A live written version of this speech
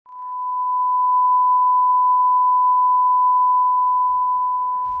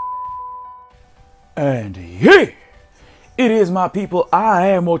And yeah, it is my people. I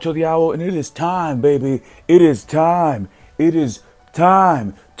am Ocho the Owl, and it is time, baby. It is time. It is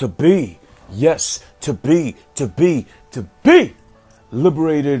time to be, yes, to be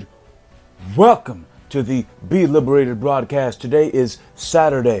liberated. Welcome to the Be Liberated broadcast. Today is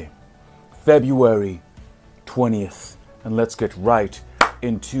Saturday, February 20th. And let's get right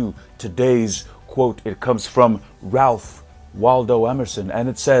into today's quote. It comes from Ralph Waldo Emerson, and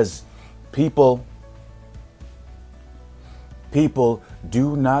it says, People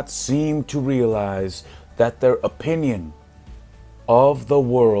do not seem to realize that their opinion of the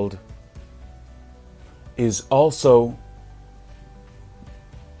world is also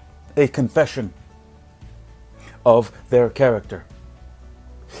a confession of their character.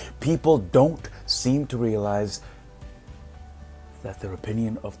 People don't seem to realize that their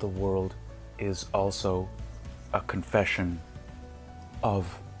opinion of the world is also a confession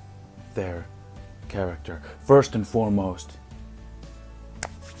of their character. First and foremost,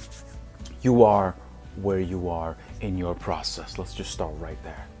 you are where you are in your process. Let's just start right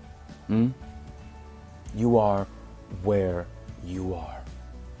there. You are where you are.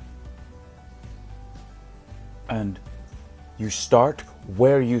 And you start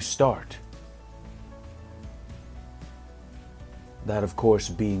where you start. That, of course,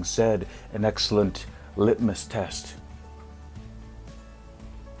 being said, an excellent litmus test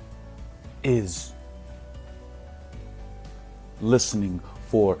is listening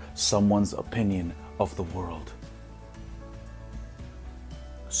for someone's opinion of the world.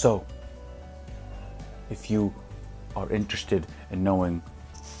 So, if you are interested in knowing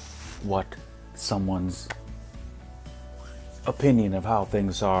what someone's opinion of how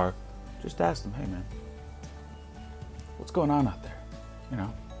things are, just ask them, hey man, what's going on out there? You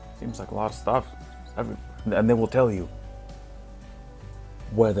know, seems like a lot of stuff. And they will tell you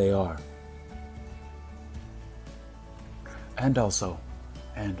where they are. And also,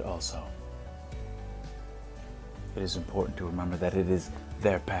 it is important to remember that it is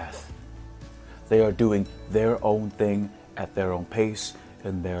their path. They are doing their own thing at their own pace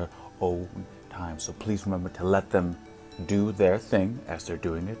in their own time. So please remember to let them do their thing as they're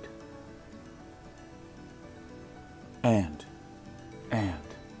doing it.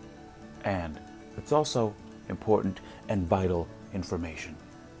 And it's also important and vital information.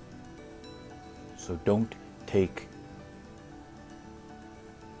 So don't take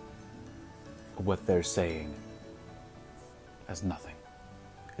what they're saying as nothing.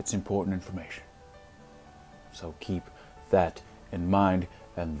 It's important information. So keep that in mind.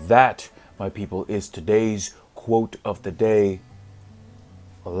 And that, my people, is today's quote of the day.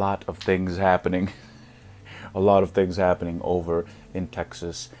 A lot of things happening. A lot of things happening over in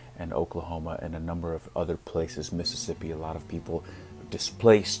Texas and Oklahoma and a number of other places, Mississippi. A lot of people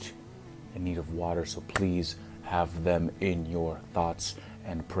displaced, in need of water. So please have them in your thoughts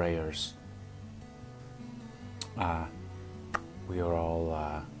and prayers. We are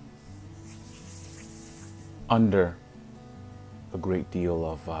all under a great deal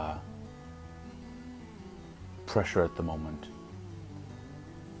of pressure at the moment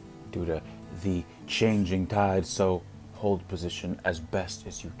due to the changing tide. So hold position as best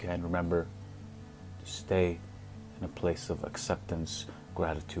as you can. Remember to stay in a place of acceptance,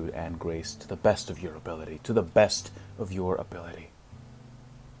 gratitude, and grace to the best of your ability. To the best of your ability.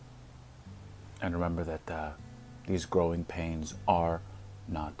 And remember that these growing pains are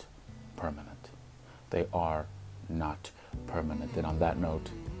not permanent. They are not permanent. And on that note,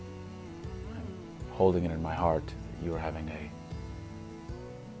 I'm holding it in my heart that you are having a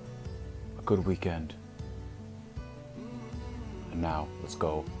good weekend. And now let's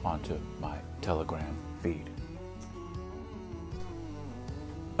go onto my Telegram feed.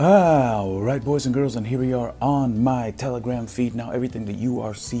 All right, boys and girls, and here we are on my Telegram feed. Now everything that you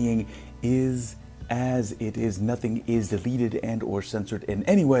are seeing is as it is. Nothing is deleted and or censored in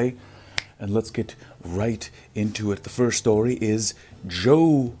any way. And let's get right into it. The first story is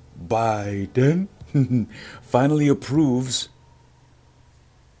Joe Biden finally approves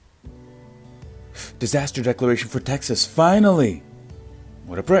disaster declaration for Texas. Finally!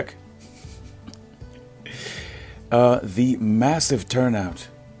 What a prick. The massive turnout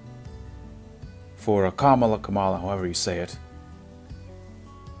for Kamala, however you say it,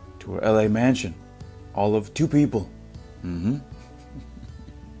 to her LA mansion. All of 2 people.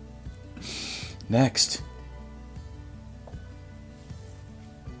 Next.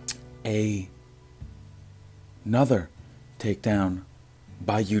 Another takedown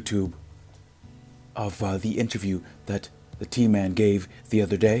by YouTube of the interview that the T-Man gave the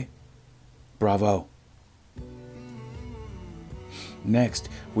other day. Bravo. Next,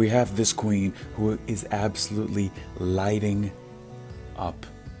 we have this queen who is absolutely lighting up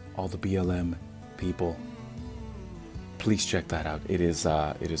all the BLM people. Please check that out. It is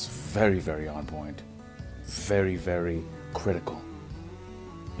very, very on point. Very, very critical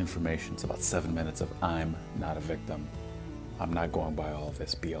information. It's about 7 minutes of I'm not a victim. I'm not going by all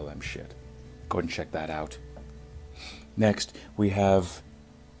this BLM shit. Go ahead and check that out. Next, we have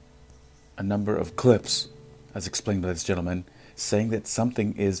a number of clips, as explained by this gentleman, saying that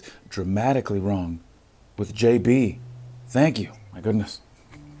something is dramatically wrong with JB. Thank you. My goodness.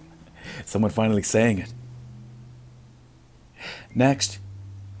 Someone finally saying it. Next,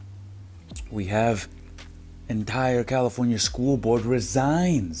 we have entire California school board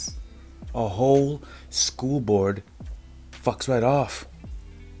resigns. A whole school board fucks right off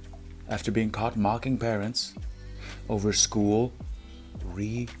after being caught mocking parents over school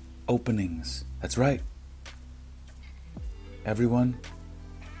reopenings. That's right. Everyone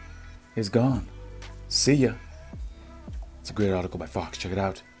is gone. See ya. It's a great article by Fox. Check it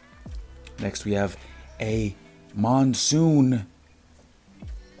out. Next, we have a monsoon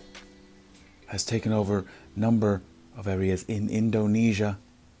has taken over a number of areas in Indonesia.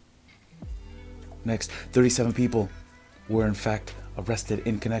 Next, 37 people were in fact arrested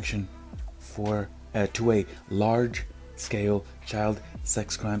in connection to a large-scale child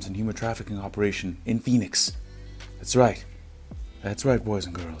sex crimes and human trafficking operation in Phoenix. That's right. That's right, boys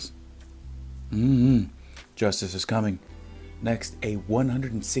and girls. Justice is coming. Next, a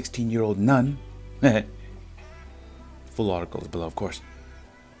 116-year-old nun, full article is below, of course,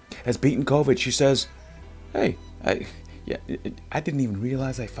 has beaten COVID. She says, hey, I didn't even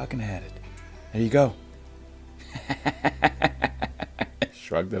realize I fucking had it. There you go.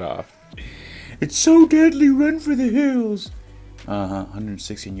 Shrugged it off. It's so deadly, run for the hills.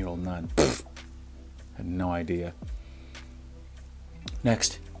 116-year-old nun. Pfft. Had no idea.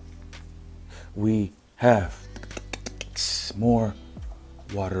 Next, we have more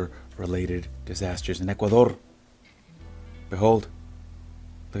water-related disasters in Ecuador. Behold,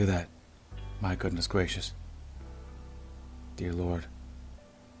 look at that. My goodness gracious. Dear Lord.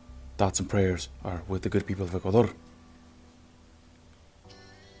 Thoughts and prayers are with the good people of Ecuador.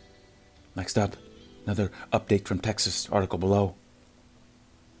 Next up, another update from Texas, article below.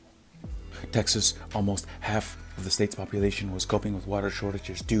 Texas, almost half of the state's population was coping with water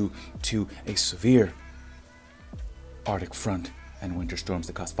shortages due to a severe Arctic front and winter storms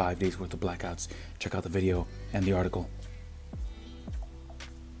that caused 5 days worth of blackouts. Check out the video and the article.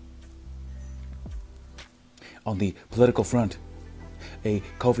 On the political front, a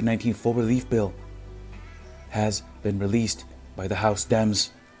COVID-19 full relief bill has been released by the House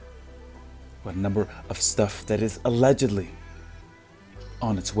Dems. What a number of stuff that is allegedly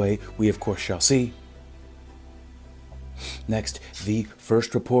on its way, we of course shall see. Next, the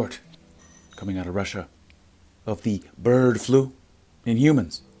first report coming out of Russia of the bird flu in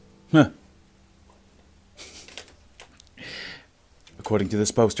humans. According to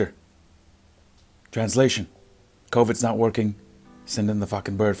this poster. Translation: COVID's not working, send in the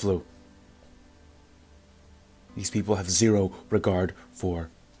fucking bird flu. These people have zero regard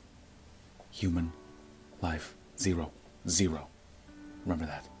for human life. Zero. Remember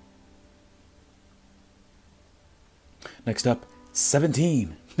that. Next up,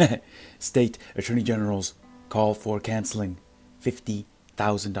 17 state attorney generals call for canceling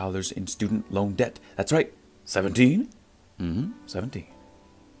 $50,000 in student loan debt. That's right, 17. 17.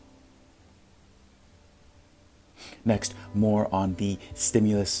 Next, more on the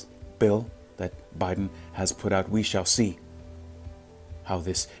stimulus bill that Biden has put out. We shall see how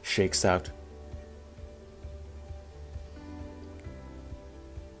this shakes out.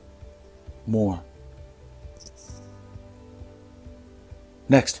 More.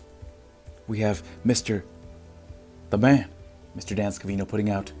 Next, we have Mr. Dan Scavino putting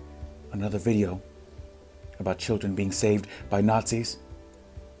out another video about children being saved by Nazis.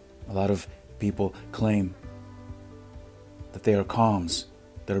 A lot of people claim that they are comms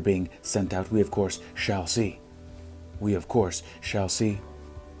that are being sent out. We, of course, shall see.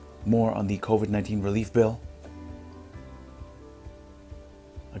 More on the COVID-19 relief bill.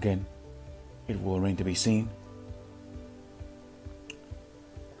 Again, it will remain to be seen.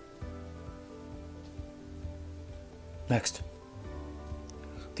 Next,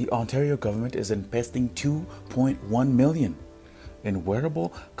 the Ontario government is investing $2.1 million in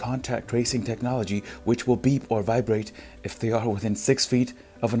wearable contact tracing technology which will beep or vibrate if they are within 6 feet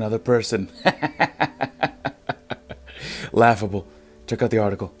of another person. Laughable. Check out the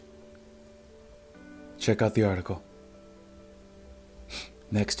article.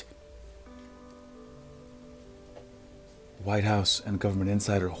 Next, White House and government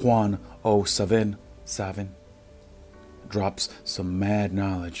insider Juan O. Savin drops some mad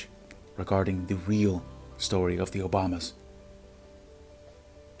knowledge regarding the real story of the Obamas.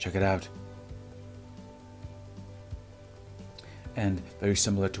 Check it out. And very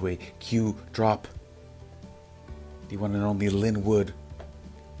similar to a Q drop, the one and only Lin Wood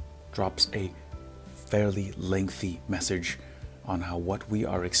drops a fairly lengthy message on how what we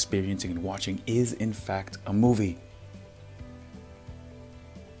are experiencing and watching is in fact a movie.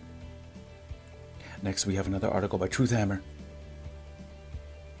 Next, we have another article by Truthhammer,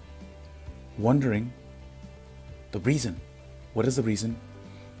 wondering the reason. What is the reason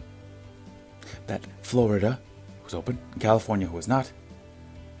that Florida, who's open, and California, who is not,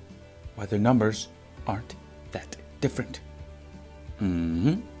 why their numbers aren't that different?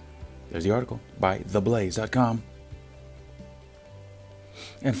 There's the article by theblaze.com.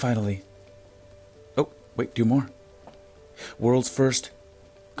 And finally, two more. World's first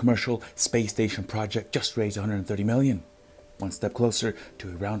commercial space station project just raised $130 million. One step closer to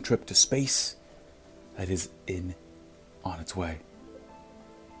a round trip to space that is on its way.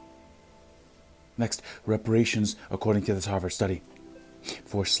 Next, reparations, according to this Harvard study,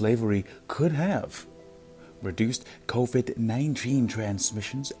 for slavery could have reduced COVID-19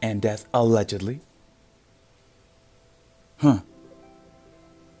 transmissions and death, allegedly. One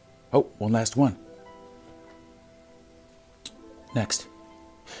last one. Next,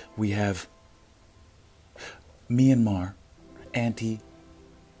 we have Myanmar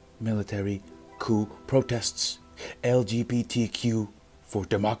anti-military coup protests, LGBTQ for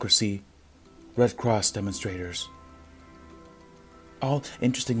democracy, Red Cross demonstrators. All,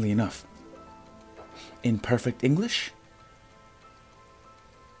 interestingly enough, in perfect English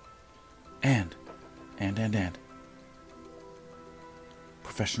and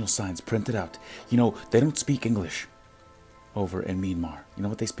professional signs printed out. You know, they don't speak English over in Myanmar. You know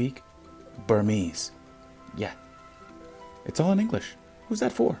what they speak? Burmese. Yeah. It's all in English. Who's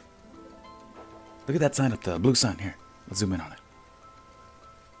that for? Look at that sign up there, the blue sign here. Let's zoom in on it.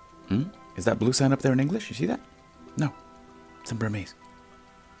 Is that blue sign up there in English? You see that? No. It's in Burmese.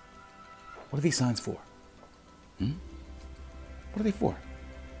 What are these signs for? What are they for?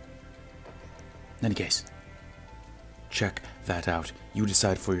 In any case, check that out. You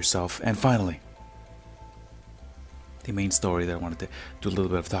decide for yourself. And finally, the main story that I wanted to do a little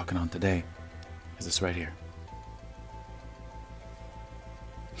bit of talking on today is this right here.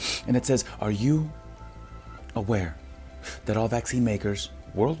 And it says, are you aware that all vaccine makers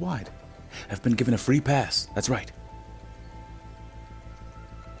worldwide have been given a free pass? That's right.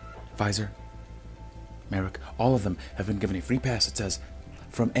 Pfizer, Merck, all of them have been given a free pass, it says,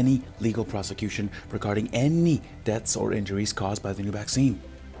 from any legal prosecution regarding any deaths or injuries caused by the new vaccine.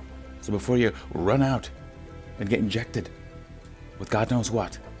 So before you run out and get injected with God knows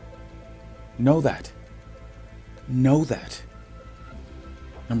what, know that. Know that.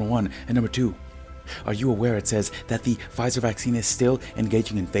 Number one. And number two, are you aware it says that the Pfizer vaccine is still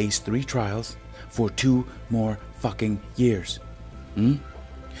engaging in phase 3 trials for 2 more fucking years?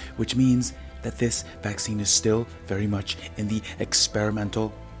 Which means that this vaccine is still very much in the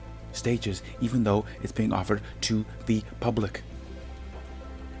experimental stages, even though it's being offered to the public.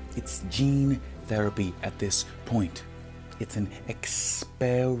 It's gene therapy at this point. It's an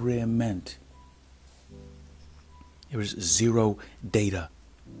experiment. There is zero data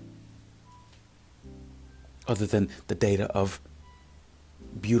other than the data of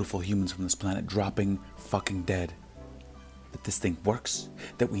beautiful humans from this planet dropping fucking dead. That this thing works,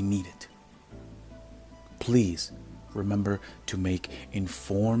 that we need it. Please remember to make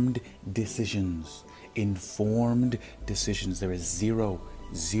informed decisions. Informed decisions. There is zero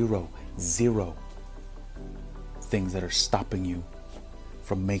things that are stopping you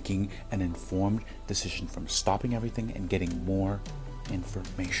from making an informed decision, from stopping everything and getting more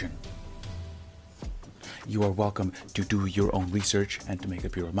information. You are welcome to do your own research and to make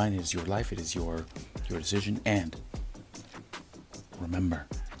up your own mind. It is your life. It is your decision. And remember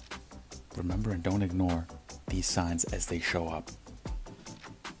and don't ignore these signs as they show up.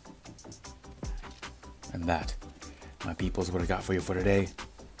 And that, my people, is what I got for you for today.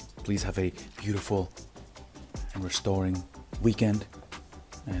 Please have a beautiful and restoring weekend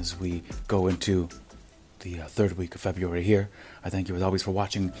as we go into the third week of February here. I thank you as always for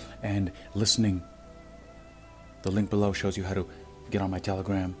watching and listening. The link below shows you how to get on my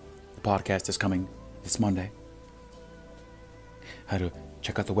Telegram. The podcast is coming this Monday. How to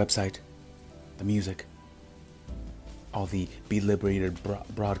check out the website, the music, all the Be Liberated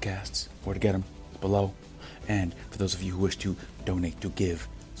broadcasts, where to get them, below. And for those of you who wish to donate, to give,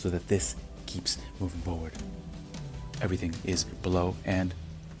 so that this keeps moving forward. Everything is below. And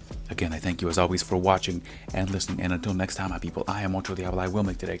again, I thank you as always for watching and listening. And until next time, my people, I am Ocho Diablo. I will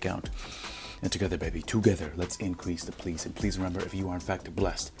make today count. And together, baby, together, let's increase the please. And please remember, if you are in fact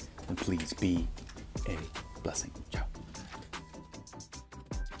blessed, then please be a blessing. Ciao.